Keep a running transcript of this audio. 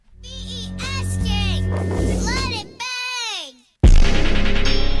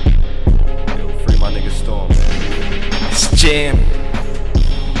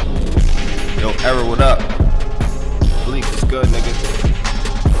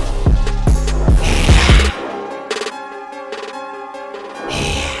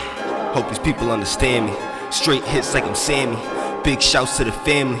people understand me. Straight hits like I'm Sammy. Big shouts to the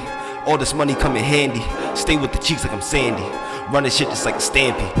family. All this money come in handy. Stay with the cheeks like I'm Sandy. Running shit just like a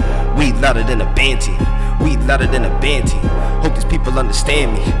stampy. We louder than a band team. We louder than a band team. Hope these people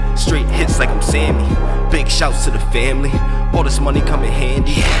understand me. Straight hits like I'm Sammy. Big shouts to the family. All this money come in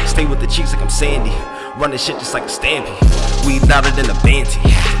handy. Stay with the cheeks like I'm Sandy. Running shit just like a stampy. We louder than a band team.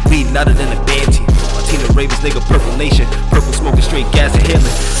 We louder than a band team. Tina Ravens, nigga, Purple Nation. Purple smoking, straight gas and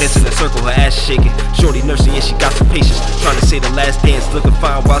healing. Dancing in a circle, her ass shaking. Shorty nursing, yeah, she got some patience. Trying to say the last dance, looking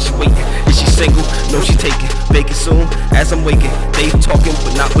fine while she waiting. Is she single? No, she taking. Baking soon, as I'm waking. They talking,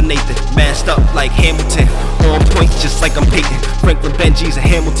 but not with Nathan. Masked up like Hamilton. On point, just like I'm Peyton. Franklin, Benjis, and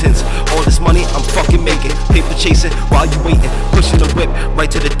Hamiltons. All this money, I'm fucking making. Paper chasing while you waiting. Pushing the whip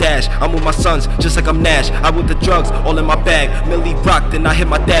right to the dash. I'm with my sons, just like I'm Nash. I with the drugs, all in my bag. Millie Rock, then I hit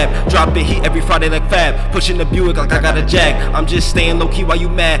my dab. Dropping heat every Friday like Fab. Pushing the Buick like I got a Jag. I'm just staying low key while you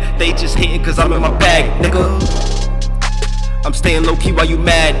mad. They just hating cause I'm in my bag, nigga. I'm staying low key while you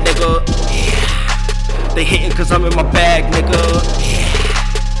mad, nigga. They hating cause I'm in my bag,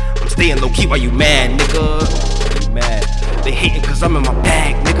 nigga. I'm staying low key while you mad, nigga. You mad? They hating cause I'm in my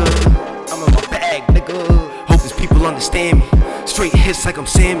bag, nigga. I'm in my bag, nigga. Hope these people understand me. Straight hits like I'm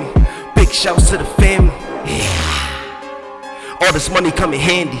Sammy. Big shouts to the family. All this money come in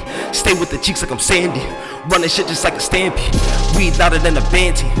handy. Stay with the cheeks like I'm Sandy. Running shit just like a stampy. We louder than a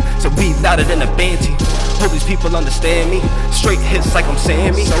band team. So we louder than a band team. Hope these people understand me. Straight hits like I'm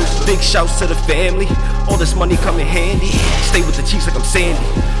Sammy. Big shouts to the family. All this money come in handy. Stay with the cheeks like I'm Sandy.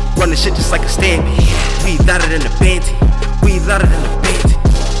 Running shit just like a stampy. We louder than a band team. We louder than a band team.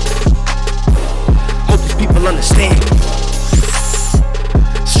 Hope these people understand me.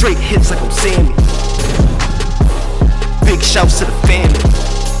 Straight hits like I'm Sammy. Big shouts to the family.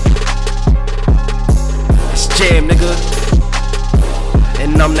 It's jam, nigga.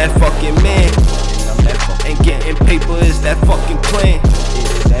 And I'm that fucking man. And getting paper is that fucking plan.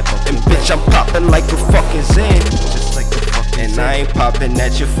 And bitch, I'm popping like a fucking Zan. And I ain't popping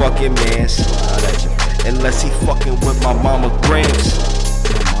at your fucking mans. Unless he fucking with my mama grams.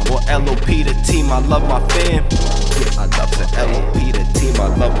 Or LOP the team, I love my fam. I love the LOP the team, I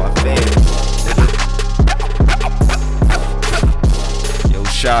love my fam.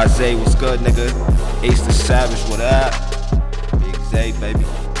 Shazay, what's good, nigga? Ace the Savage, what up? Big Zay, baby.